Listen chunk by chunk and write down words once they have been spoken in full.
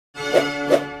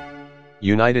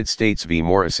United States v.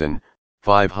 Morrison,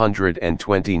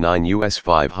 529 U.S.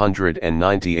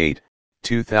 598,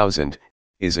 2000,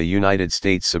 is a United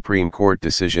States Supreme Court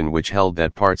decision which held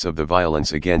that parts of the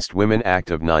Violence Against Women Act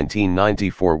of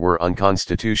 1994 were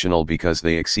unconstitutional because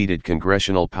they exceeded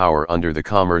congressional power under the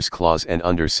Commerce Clause and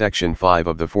under Section 5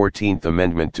 of the 14th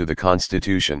Amendment to the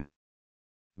Constitution.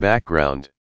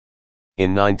 Background: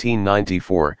 in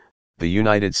 1994, the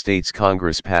United States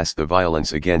Congress passed the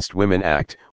Violence Against Women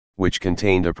Act, which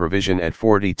contained a provision at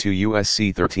 42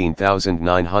 U.S.C.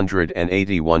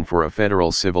 13981 for a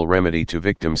federal civil remedy to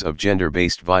victims of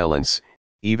gender-based violence,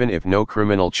 even if no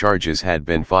criminal charges had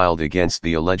been filed against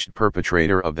the alleged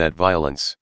perpetrator of that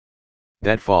violence.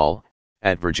 That fall,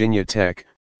 at Virginia Tech,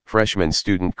 freshman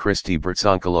student Christy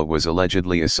Bertzonkala was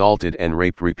allegedly assaulted and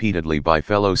raped repeatedly by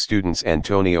fellow students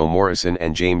Antonio Morrison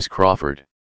and James Crawford.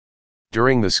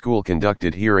 During the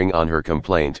school-conducted hearing on her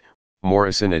complaint,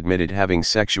 Morrison admitted having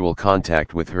sexual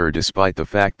contact with her despite the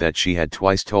fact that she had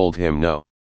twice told him no.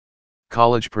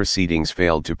 College proceedings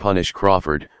failed to punish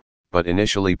Crawford, but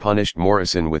initially punished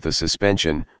Morrison with a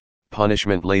suspension,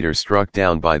 punishment later struck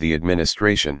down by the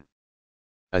administration.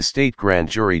 A state grand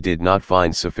jury did not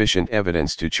find sufficient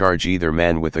evidence to charge either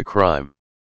man with a crime.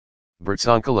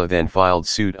 Bertzonkala then filed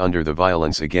suit under the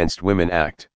Violence Against Women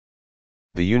Act.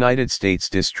 The United States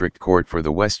District Court for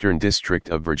the Western District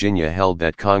of Virginia held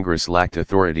that Congress lacked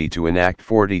authority to enact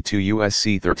 42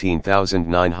 U.S.C.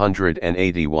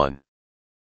 13981.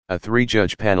 A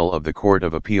three-judge panel of the Court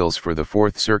of Appeals for the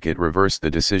Fourth Circuit reversed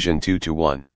the decision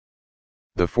 2-1.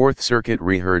 The Fourth Circuit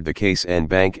reheard the case en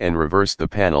banc and reversed the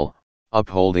panel,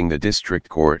 upholding the District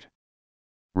Court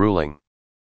ruling.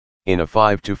 In a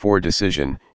 5-4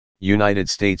 decision, United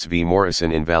States v.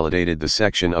 Morrison invalidated the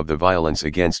section of the Violence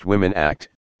Against Women Act,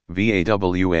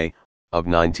 VAWA, of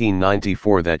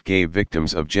 1994 that gave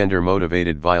victims of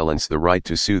gender-motivated violence the right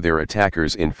to sue their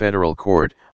attackers in federal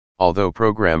court, although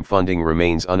program funding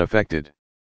remains unaffected.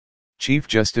 Chief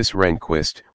Justice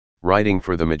Rehnquist, writing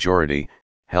for the majority,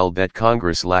 held that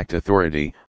Congress lacked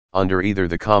authority, under either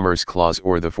the Commerce Clause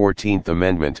or the 14th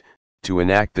Amendment, to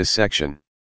enact this section.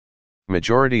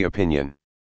 Majority opinion.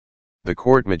 The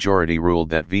court majority ruled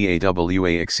that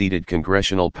VAWA exceeded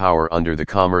congressional power under the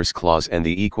Commerce Clause and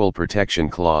the Equal Protection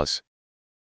Clause.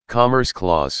 Commerce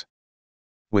Clause.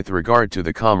 With regard to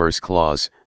the Commerce Clause,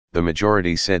 the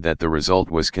majority said that the result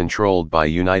was controlled by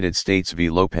United States v.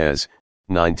 Lopez,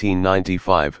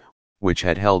 1995, which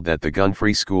had held that the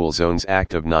Gun-Free School Zones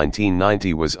Act of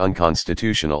 1990 was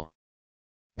unconstitutional.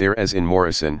 There, as in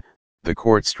Morrison, the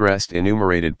court stressed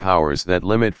enumerated powers that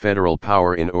limit federal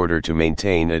power in order to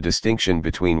maintain a distinction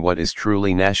between what is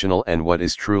truly national and what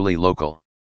is truly local.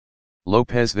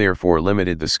 Lopez therefore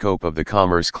limited the scope of the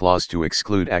Commerce Clause to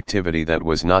exclude activity that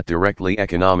was not directly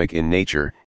economic in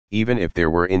nature, even if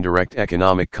there were indirect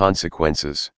economic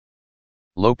consequences.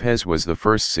 Lopez was the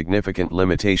first significant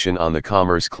limitation on the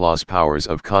Commerce Clause powers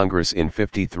of Congress in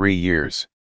 53 years.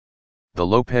 The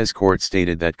Lopez court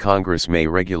stated that Congress may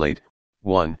regulate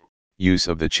 1. Use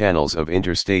of the channels of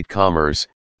interstate commerce,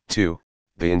 2.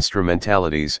 The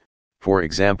instrumentalities, for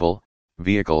example,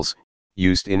 vehicles,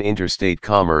 used in interstate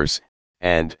commerce,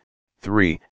 and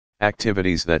 3.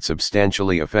 Activities that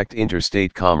substantially affect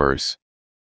interstate commerce.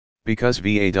 Because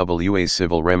VAWA's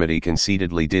civil remedy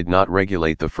concededly did not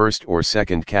regulate the first or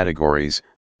second categories,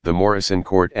 the Morrison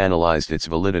court analyzed its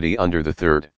validity under the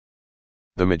third.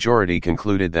 The majority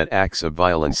concluded that acts of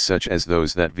violence such as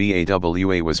those that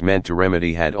VAWA was meant to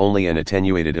remedy had only an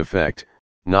attenuated effect,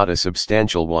 not a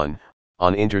substantial one,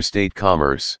 on interstate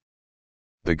commerce.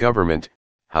 The government,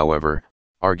 however,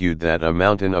 argued that a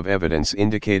mountain of evidence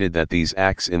indicated that these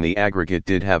acts in the aggregate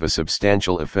did have a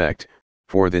substantial effect.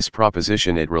 For this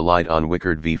proposition it relied on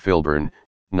Wickard v. Filburn,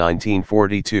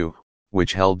 1942,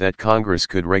 which held that Congress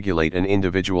could regulate an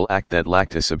individual act that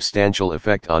lacked a substantial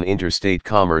effect on interstate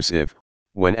commerce if,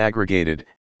 when aggregated,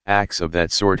 acts of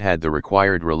that sort had the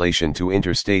required relation to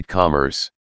interstate commerce.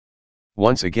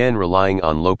 Once again relying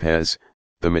on Lopez,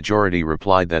 the majority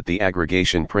replied that the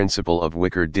aggregation principle of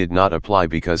Wickard did not apply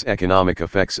because economic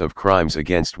effects of crimes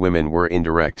against women were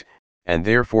indirect, and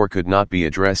therefore could not be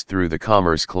addressed through the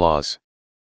Commerce Clause.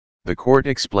 The court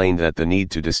explained that the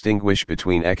need to distinguish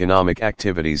between economic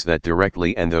activities that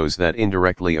directly and those that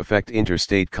indirectly affect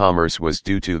interstate commerce was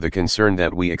due to the concern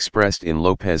that we expressed in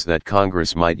Lopez that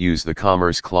Congress might use the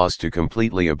Commerce Clause to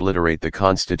completely obliterate the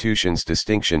Constitution's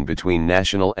distinction between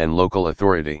national and local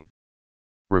authority.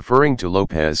 Referring to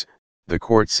Lopez, the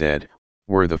court said,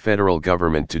 were the federal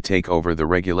government to take over the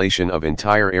regulation of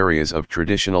entire areas of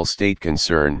traditional state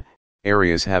concern,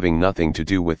 areas having nothing to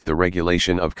do with the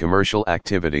regulation of commercial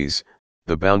activities,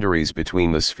 the boundaries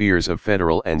between the spheres of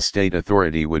federal and state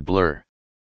authority would blur.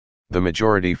 The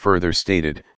majority further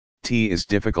stated, "It is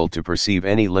difficult to perceive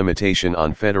any limitation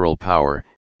on federal power,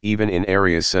 even in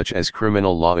areas such as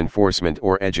criminal law enforcement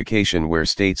or education where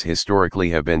states historically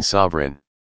have been sovereign."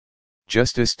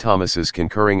 Justice Thomas's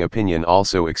concurring opinion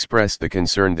also expressed the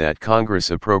concern that Congress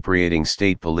appropriating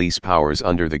state police powers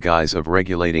under the guise of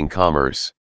regulating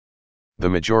commerce. The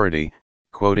majority,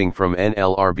 quoting from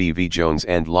NLRB v. Jones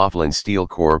and Laughlin Steel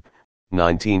Corp.,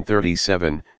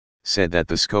 1937, said that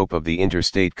the scope of the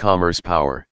interstate commerce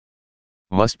power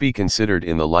must be considered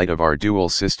in the light of our dual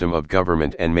system of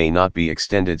government and may not be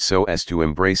extended so as to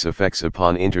embrace effects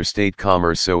upon interstate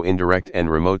commerce so indirect and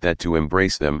remote that to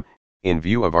embrace them, in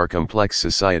view of our complex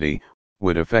society,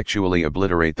 would effectually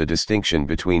obliterate the distinction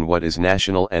between what is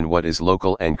national and what is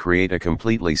local and create a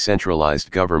completely centralized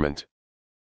government.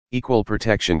 Equal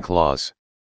Protection Clause.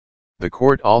 The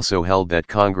court also held that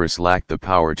Congress lacked the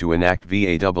power to enact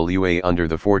VAWA under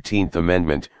the 14th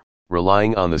Amendment,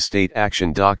 relying on the state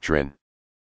action doctrine.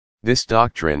 This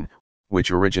doctrine,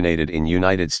 which originated in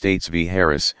United States v.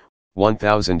 Harris,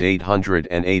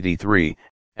 1883,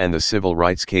 and the Civil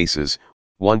Rights Cases,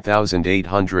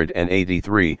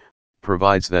 1883,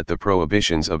 provides that the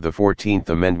prohibitions of the 14th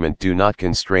Amendment do not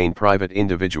constrain private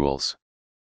individuals.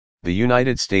 The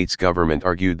United States government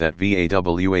argued that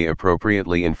VAWA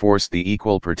appropriately enforced the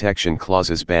Equal Protection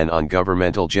Clause's ban on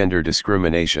governmental gender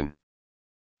discrimination.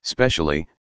 Specially,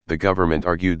 the government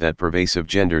argued that pervasive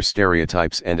gender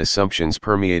stereotypes and assumptions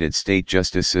permeated state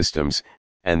justice systems,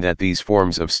 and that these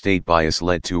forms of state bias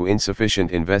led to insufficient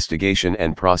investigation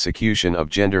and prosecution of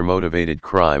gender-motivated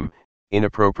crime,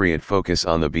 inappropriate focus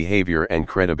on the behavior and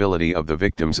credibility of the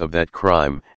victims of that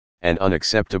crime, and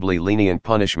unacceptably lenient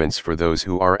punishments for those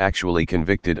who are actually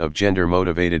convicted of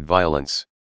gender-motivated violence.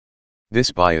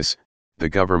 This bias, the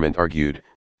government argued,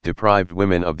 deprived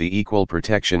women of the equal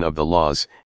protection of the laws,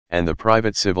 and the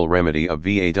private civil remedy of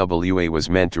VAWA was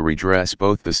meant to redress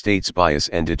both the state's bias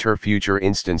and deter future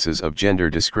instances of gender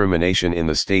discrimination in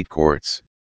the state courts.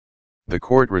 The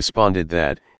court responded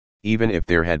that, even if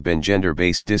there had been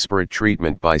gender-based disparate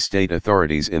treatment by state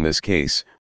authorities in this case,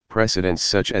 precedents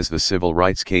such as the civil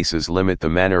rights cases limit the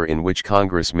manner in which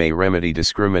Congress may remedy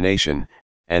discrimination,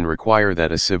 and require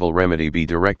that a civil remedy be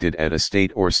directed at a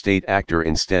state or state actor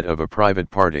instead of a private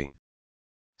party.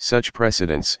 Such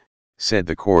precedents, said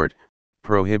the court,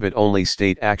 prohibit only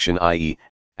state action, i.e.,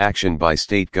 action by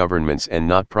state governments and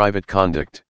not private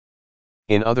conduct.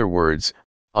 In other words,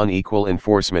 unequal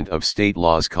enforcement of state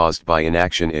laws caused by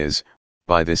inaction is,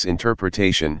 by this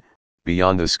interpretation,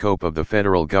 beyond the scope of the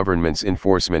federal government's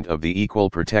enforcement of the Equal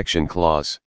Protection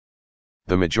Clause.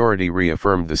 The majority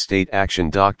reaffirmed the state action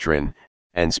doctrine,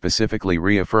 and specifically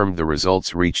reaffirmed the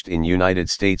results reached in United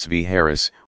States v.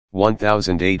 Harris,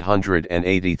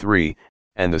 1883,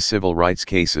 and the Civil Rights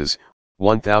Cases,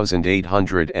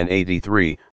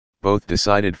 1883, both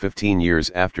decided 15 years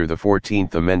after the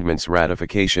 14th Amendment's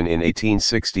ratification in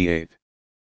 1868.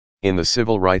 In the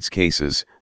Civil Rights Cases,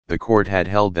 the court had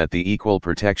held that the Equal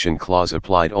Protection Clause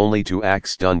applied only to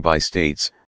acts done by states,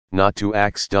 not to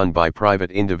acts done by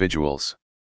private individuals.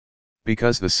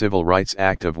 Because the Civil Rights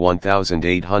Act of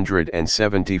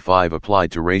 1875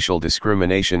 applied to racial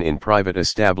discrimination in private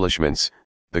establishments,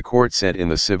 the court said in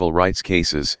the Civil Rights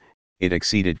Cases, it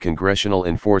exceeded congressional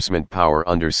enforcement power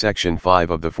under Section 5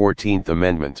 of the 14th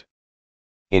Amendment.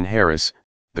 In Harris,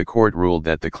 the court ruled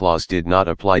that the clause did not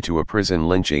apply to a prison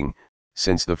lynching,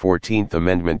 since the 14th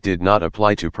Amendment did not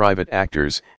apply to private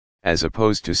actors, as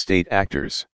opposed to state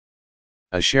actors.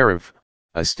 A sheriff,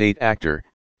 a state actor,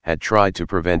 had tried to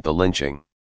prevent the lynching.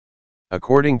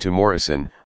 According to Morrison,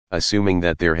 assuming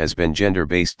that there has been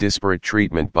gender-based disparate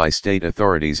treatment by state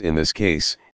authorities in this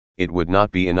case, it would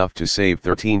not be enough to save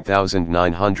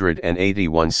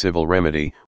 13,981 civil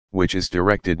remedy, which is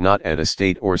directed not at a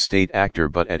state or state actor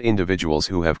but at individuals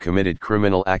who have committed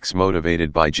criminal acts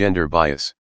motivated by gender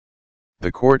bias.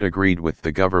 The court agreed with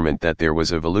the government that there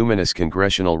was a voluminous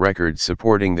congressional record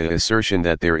supporting the assertion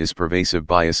that there is pervasive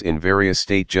bias in various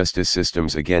state justice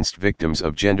systems against victims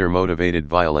of gender-motivated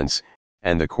violence,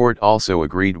 and the court also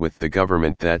agreed with the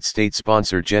government that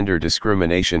state-sponsored gender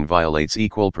discrimination violates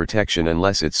equal protection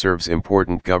unless it serves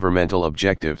important governmental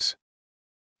objectives.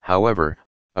 However,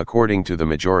 according to the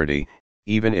majority,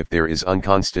 even if there is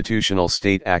unconstitutional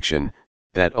state action,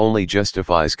 that only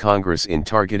justifies Congress in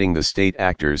targeting the state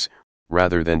actors,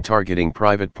 rather than targeting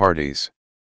private parties.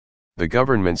 The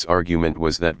government's argument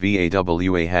was that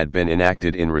VAWA had been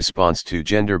enacted in response to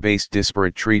gender-based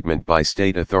disparate treatment by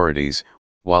state authorities,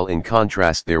 while in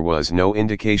contrast there was no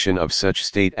indication of such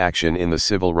state action in the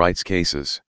civil rights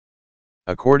cases.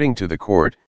 According to the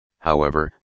court,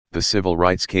 However, the civil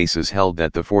rights cases held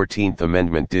that the 14th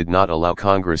Amendment did not allow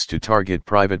Congress to target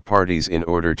private parties in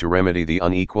order to remedy the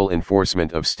unequal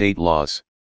enforcement of state laws.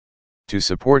 To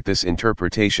support this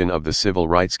interpretation of the civil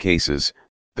rights cases,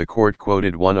 the court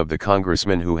quoted one of the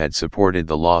congressmen who had supported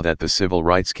the law that the civil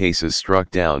rights cases struck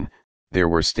down. There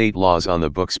were state laws on the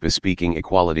books bespeaking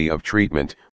equality of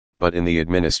treatment, but in the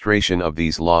administration of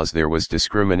these laws there was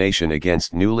discrimination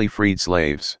against newly freed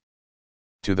slaves.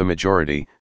 To the majority,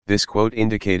 this quote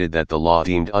indicated that the law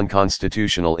deemed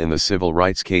unconstitutional in the civil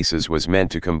rights cases was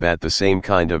meant to combat the same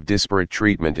kind of disparate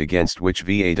treatment against which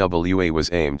VAWA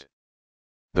was aimed.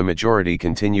 The majority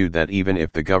continued that even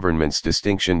if the government's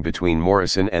distinction between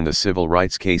Morrison and the civil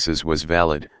rights cases was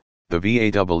valid, the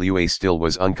VAWA still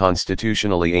was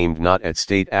unconstitutionally aimed not at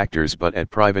state actors but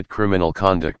at private criminal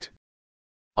conduct.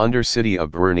 Under City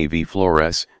of Bruni v.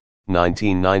 Flores,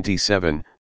 1997,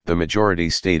 the majority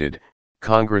stated,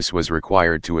 Congress was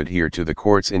required to adhere to the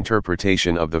court's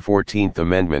interpretation of the 14th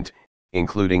Amendment,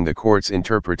 including the court's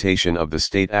interpretation of the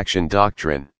state action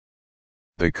doctrine.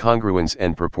 The congruence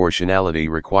and proportionality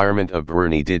requirement of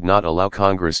Bruni did not allow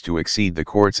Congress to exceed the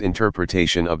court's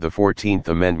interpretation of the 14th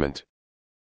Amendment.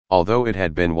 Although it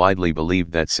had been widely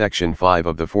believed that Section 5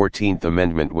 of the 14th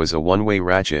Amendment was a one-way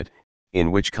ratchet,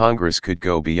 in which Congress could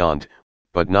go beyond,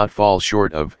 but not fall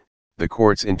short of, the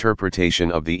court's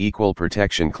interpretation of the Equal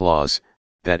Protection Clause,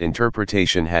 that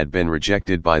interpretation had been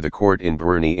rejected by the court in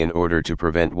Bruni in order to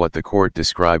prevent what the court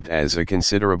described as a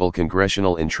considerable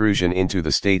congressional intrusion into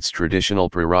the state's traditional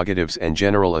prerogatives and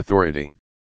general authority.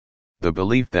 The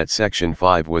belief that Section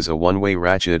 5 was a one-way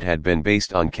ratchet had been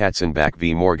based on Katzenbach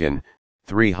v. Morgan,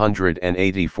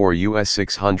 384 U.S.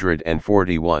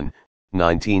 641,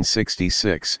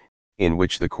 1966, in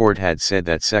which the court had said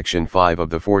that Section 5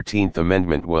 of the 14th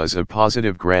Amendment was a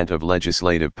positive grant of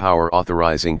legislative power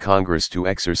authorizing Congress to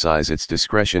exercise its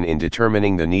discretion in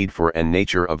determining the need for and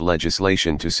nature of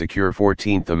legislation to secure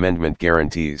 14th Amendment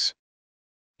guarantees.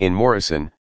 In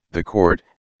Morrison, the court,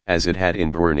 as it had in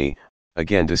Bruni,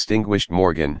 again distinguished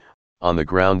Morgan, on the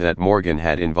ground that Morgan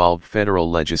had involved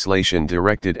federal legislation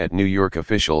directed at New York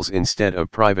officials instead of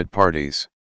private parties.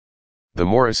 The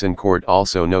Morrison court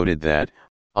also noted that,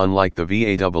 unlike the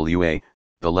VAWA,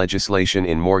 the legislation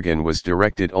in Morgan was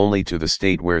directed only to the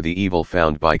state where the evil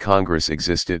found by Congress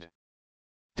existed.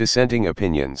 Dissenting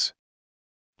opinions.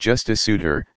 Justice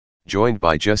Souter, joined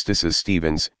by Justices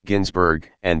Stevens, Ginsburg,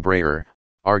 and Breyer,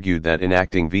 argued that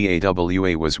enacting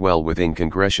VAWA was well within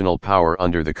congressional power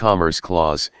under the Commerce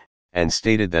Clause, and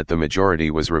stated that the majority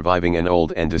was reviving an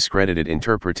old and discredited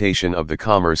interpretation of the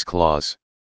Commerce Clause.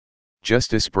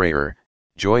 Justice Breyer,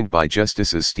 joined by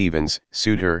Justices Stevens,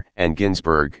 Souter, and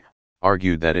Ginsburg,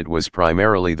 argued that it was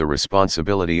primarily the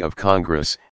responsibility of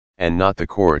Congress, and not the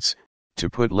courts, to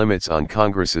put limits on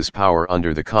Congress's power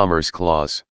under the Commerce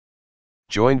Clause.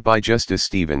 Joined by Justice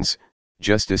Stevens,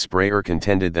 Justice Breyer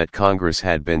contended that Congress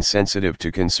had been sensitive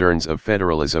to concerns of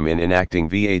federalism in enacting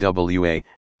VAWA,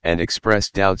 and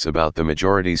expressed doubts about the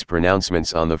majority's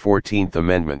pronouncements on the 14th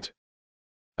Amendment.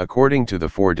 According to the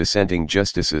four dissenting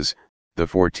justices, the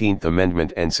 14th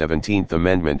Amendment and 17th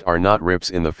Amendment are not rips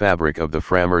in the fabric of the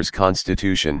framers'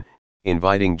 Constitution,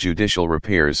 inviting judicial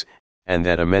repairs, and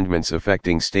that amendments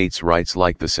affecting states' rights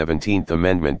like the 17th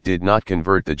Amendment did not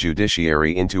convert the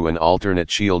judiciary into an alternate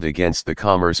shield against the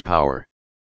commerce power.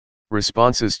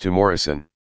 Responses to Morrison.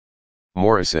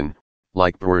 Morrison,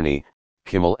 like Bruni,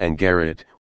 Kimmel and Garrett,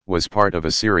 was part of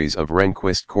a series of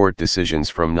Rehnquist court decisions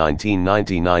from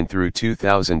 1999 through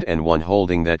 2001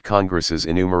 holding that Congress's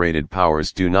enumerated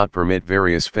powers do not permit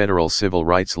various federal civil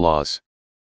rights laws.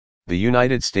 The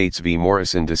United States v.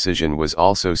 Morrison decision was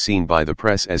also seen by the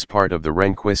press as part of the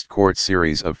Rehnquist court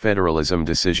series of federalism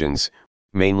decisions,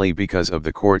 mainly because of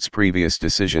the court's previous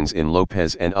decisions in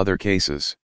Lopez and other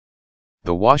cases.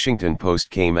 The Washington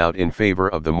Post came out in favor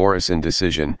of the Morrison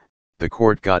decision. The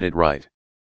court got it right.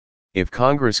 If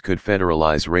Congress could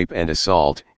federalize rape and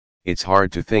assault, it's hard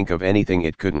to think of anything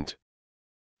it couldn't.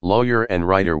 Lawyer and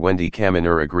writer Wendy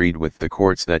Kaminer agreed with the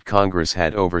courts that Congress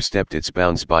had overstepped its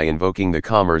bounds by invoking the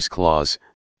Commerce Clause.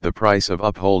 The price of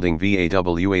upholding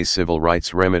VAWA's civil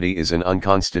rights remedy is an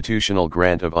unconstitutional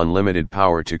grant of unlimited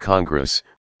power to Congress,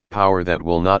 power that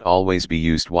will not always be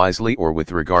used wisely or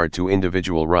with regard to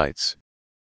individual rights.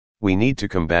 We need to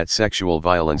combat sexual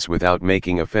violence without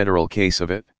making a federal case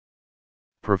of it.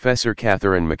 Professor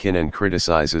Catherine McKinnon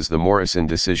criticizes the Morrison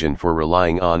decision for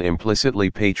relying on implicitly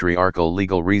patriarchal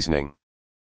legal reasoning.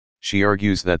 She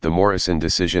argues that the Morrison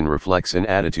decision reflects an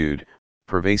attitude,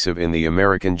 pervasive in the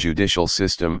American judicial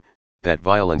system, that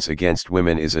violence against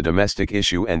women is a domestic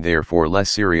issue and therefore less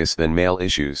serious than male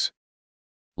issues.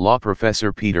 Law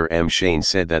professor Peter M. Shane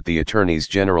said that the attorneys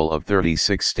general of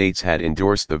 36 states had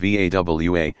endorsed the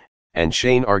VAWA, and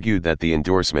Shane argued that the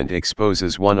endorsement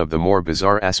exposes one of the more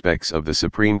bizarre aspects of the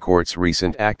Supreme Court's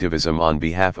recent activism on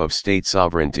behalf of state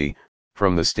sovereignty.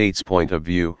 From the state's point of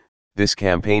view, this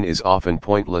campaign is often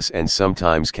pointless and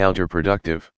sometimes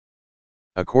counterproductive.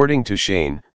 According to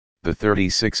Shane, the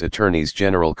 36 attorneys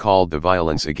general called the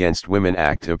Violence Against Women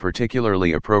Act a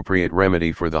particularly appropriate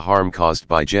remedy for the harm caused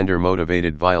by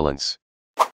gender-motivated violence.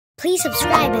 Please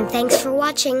subscribe and thanks for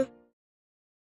watching.